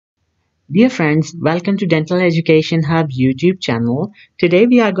Dear friends, welcome to Dental Education Hub YouTube channel. Today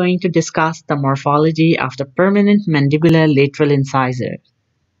we are going to discuss the morphology of the permanent mandibular lateral incisor.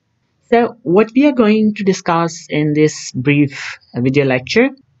 So what we are going to discuss in this brief video lecture,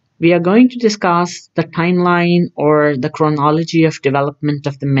 we are going to discuss the timeline or the chronology of development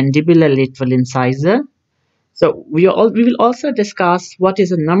of the mandibular lateral incisor. So we will also discuss what is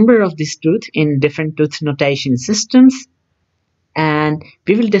the number of this tooth in different tooth notation systems, and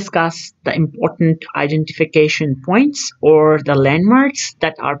we will discuss the important identification points or the landmarks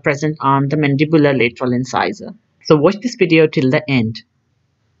that are present on the mandibular lateral incisor. So watch this video till the end.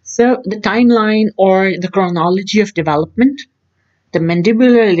 So the timeline or the chronology of development, the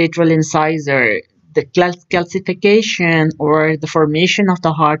mandibular lateral incisor, the calcification or the formation of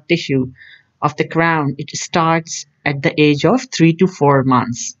the hard tissue of the crown, it starts at the age of 3 to 4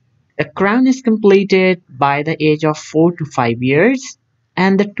 months. The crown is completed by the age of 4 to 5 years,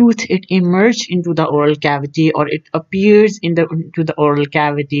 and the tooth it emerges into the oral cavity or it appears into the oral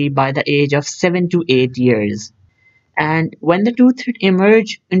cavity by the age of 7 to 8 years. And when the tooth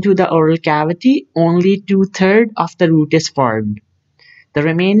emerges into the oral cavity, only 2/3 of the root is formed. The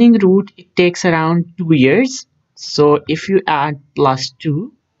remaining root it takes around 2 years. So if you add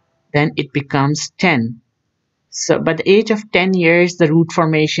 +2, then it becomes 10. So by the age of 10 years, the root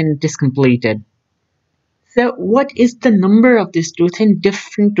formation is completed. So what is the number of this tooth in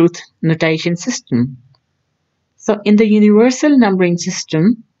different tooth notation system? So in the universal numbering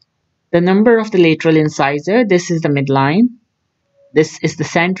system, the number of the lateral incisor, this is the midline, this is the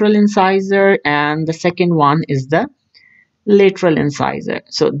central incisor, and the second one is the lateral incisor.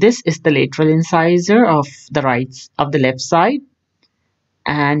 So this is the lateral incisor of the left side,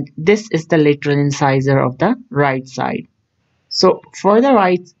 and this is the lateral incisor of the right side. So for the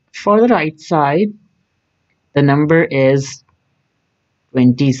right side, the number is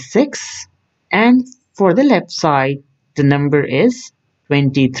 26, and for the left side, the number is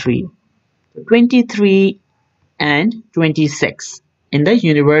 23. 23 and 26 in the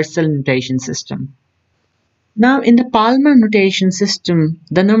universal notation system. Now in the Palmar notation system,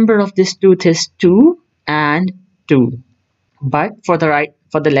 the number of this tooth is 2 and 2. But for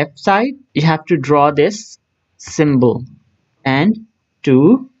the left side, you have to draw this symbol, and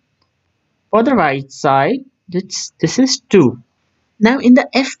 2. For the right side, this is 2. Now in the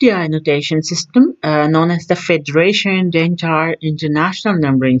FDI notation system, known as the Federation Dental International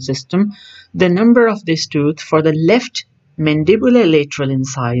Numbering System, the number of this tooth for the left mandibular lateral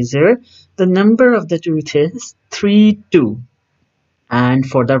incisor, the number of the tooth is 32. And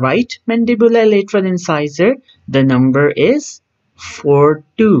for the right mandibular lateral incisor, the number is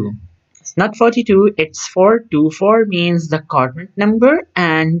 42. It's not 42, it's 42. 4 means the quadrant number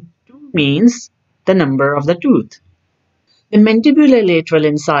and 2 means the number of the tooth. The mandibular lateral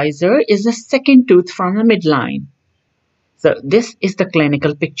incisor is the second tooth from the midline. So this is the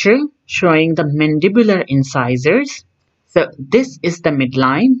clinical picture showing the mandibular incisors. So this is the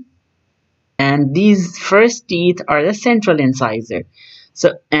midline, and these first teeth are the central incisor.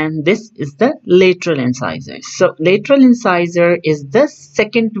 So, and this is the lateral incisor. So lateral incisor is the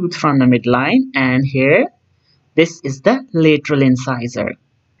second tooth from the midline, and here this is the lateral incisor.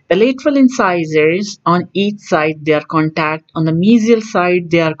 The lateral incisors on each side, they are contact. On the mesial side,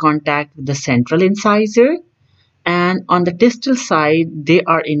 they are contact with the central incisor, and on the distal side, they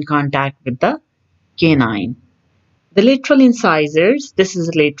are in contact with the canine. The lateral incisors, this is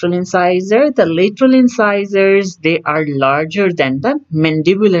a lateral incisor. The lateral incisors, they are larger than the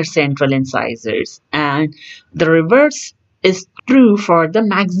mandibular central incisors. And the reverse is true for the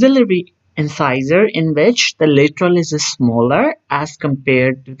maxillary incisor, in which the lateral is smaller as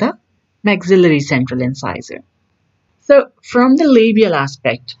compared to the maxillary central incisor. So from the labial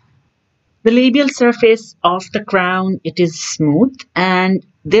aspect, the labial surface of the crown, it is smooth, and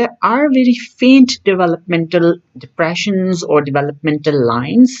there are very faint developmental depressions or developmental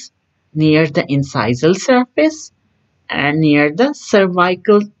lines near the incisal surface and near the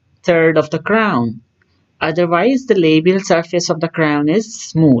cervical third of the crown. Otherwise, the labial surface of the crown is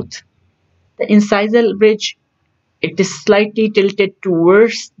smooth. The incisal ridge, it is slightly tilted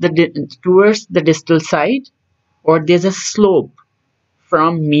towards the distal side, or there's a slope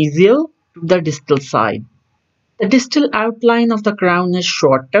from mesial to the distal side. The distal outline of the crown is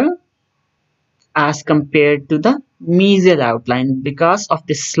shorter as compared to the mesial outline. Because of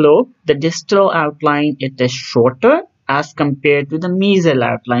this slope, the distal outline it is shorter as compared to the mesial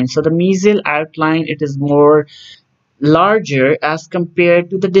outline. So the mesial outline it is more larger as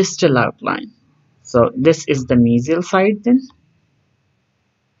compared to the distal outline. So this is the mesial side then.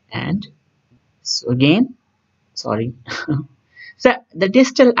 And so again, sorry. So the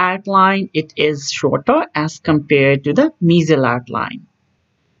distal outline, it is shorter as compared to the mesial outline.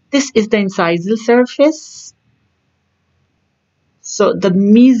 This is the incisal surface. So the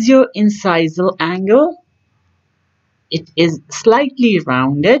mesio-incisal angle, it is slightly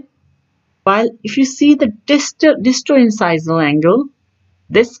rounded, while if you see the disto-incisal angle,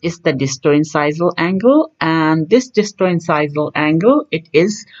 this is the disto-incisal angle, and this disto-incisal angle, it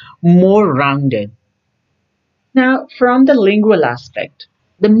is more rounded. Now, from the lingual aspect,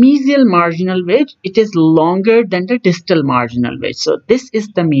 the mesial marginal wedge, it is longer than the distal marginal wedge. So this is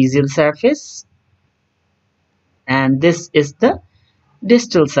the mesial surface, and this is the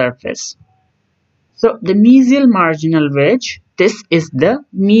distal surface. So the mesial marginal wedge, this is the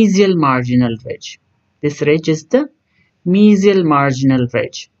mesial marginal wedge. This ridge is the mesial marginal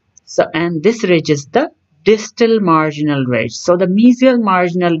wedge. So, and this ridge is the distal marginal wedge. So the mesial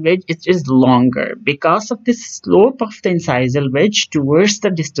marginal wedge, it is longer. Because of the slope of the incisal wedge towards the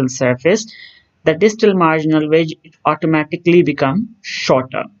distal surface, the distal marginal wedge, it automatically becomes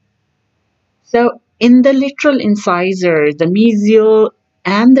shorter. So in the lateral incisor, the mesial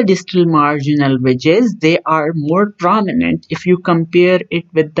and the distal marginal wedges, they are more prominent if you compare it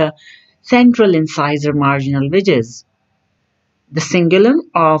with the central incisor marginal wedges. The cingulum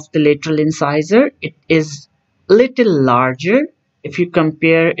of the lateral incisor, it is little larger if you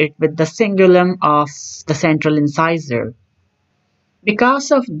compare it with the cingulum of the central incisor.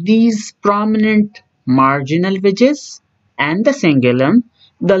 Because of these prominent marginal wedges and the cingulum,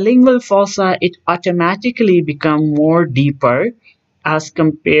 the lingual fossa, it automatically become more deeper as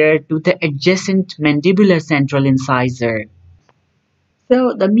compared to the adjacent mandibular central incisor.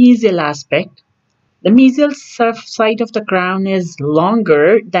 So the mesial aspect, the mesial side of the crown is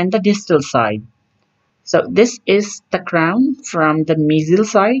longer than the distal side. So this is the crown from the mesial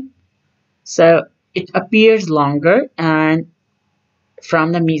side. So it appears longer and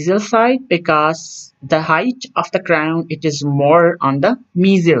from the mesial side because the height of the crown, it is more on the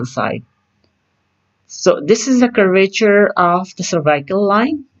mesial side. So this is the curvature of the cervical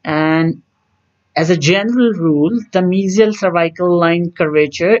line, and as a general rule, the mesial cervical line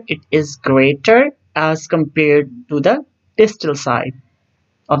curvature, it is greater as compared to the distal side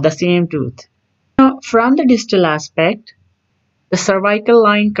of the same tooth. Now, from the distal aspect, the cervical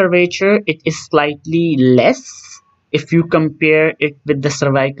line curvature, it is slightly less if you compare it with the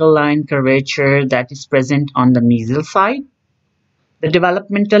cervical line curvature that is present on the mesial side. The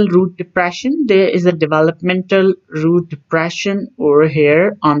developmental root depression, there is a developmental root depression over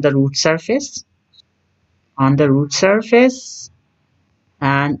here on the root surface.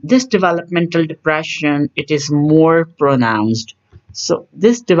 And this developmental depression, it is more pronounced. So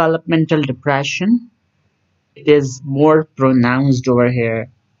this developmental depression, it is more pronounced over here.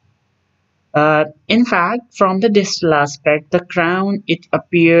 In fact, from the distal aspect, the crown, it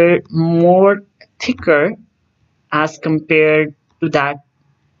appeared more thicker as compared to that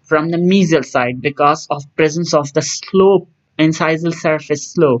from the mesial side because of presence of the slope, incisal surface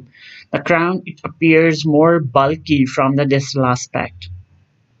slope. The crown, it appears more bulky from the distal aspect.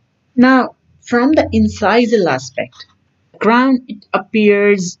 Now, from the incisal aspect, the crown, it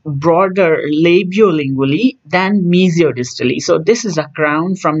appears broader labiolingually than mesiodistally. So this is a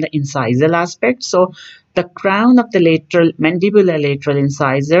crown from the incisal aspect. So the crown of the lateral mandibular lateral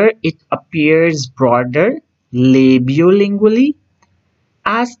incisor, it appears broader labiolingually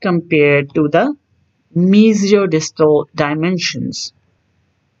as compared to the mesiodistal dimensions.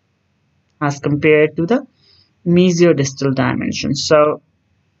 So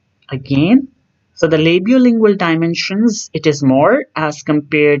again, so the labiolingual dimensions, it is more as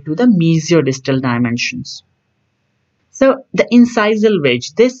compared to the mesiodistal dimensions. So the incisal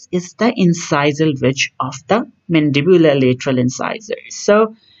wedge, this is the incisal wedge of the mandibular lateral incisor.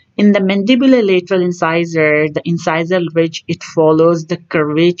 So in the mandibular lateral incisor, the incisal wedge, it follows the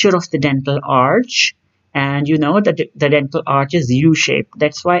curvature of the dental arch, and you know that the dental arch is U-shaped.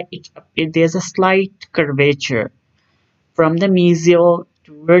 That's why there's a slight curvature from the mesial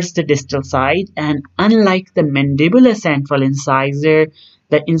towards the distal side, and unlike the mandibular central incisor,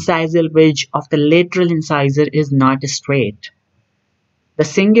 the incisal wedge of the lateral incisor is not straight. The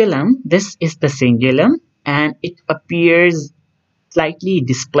cingulum, this is the cingulum, and it appears slightly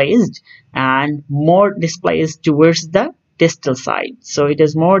displaced and more displaced towards the distal side. So it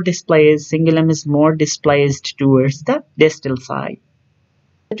is more displaced, cingulum is more displaced towards the distal side.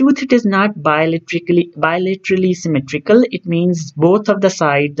 The tooth, it is not bilaterally symmetrical. It means both of the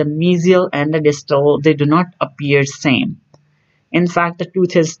side, the mesial and the distal, they do not appear same. In fact, the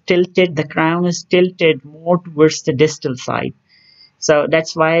tooth is tilted, the crown is tilted more towards the distal side. So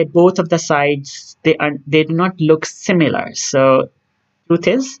that's why both of the sides, they do not look similar. So truth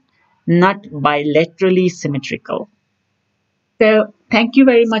is not bilaterally symmetrical. So thank you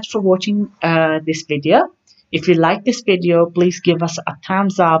very much for watching this video. If you like this video, please give us a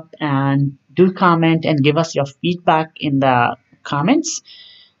thumbs up and do comment and give us your feedback in the comments.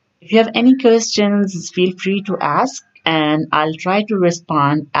 If you have any questions, feel free to ask and I'll try to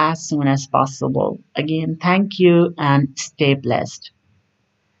respond as soon as possible. Again, thank you and stay blessed.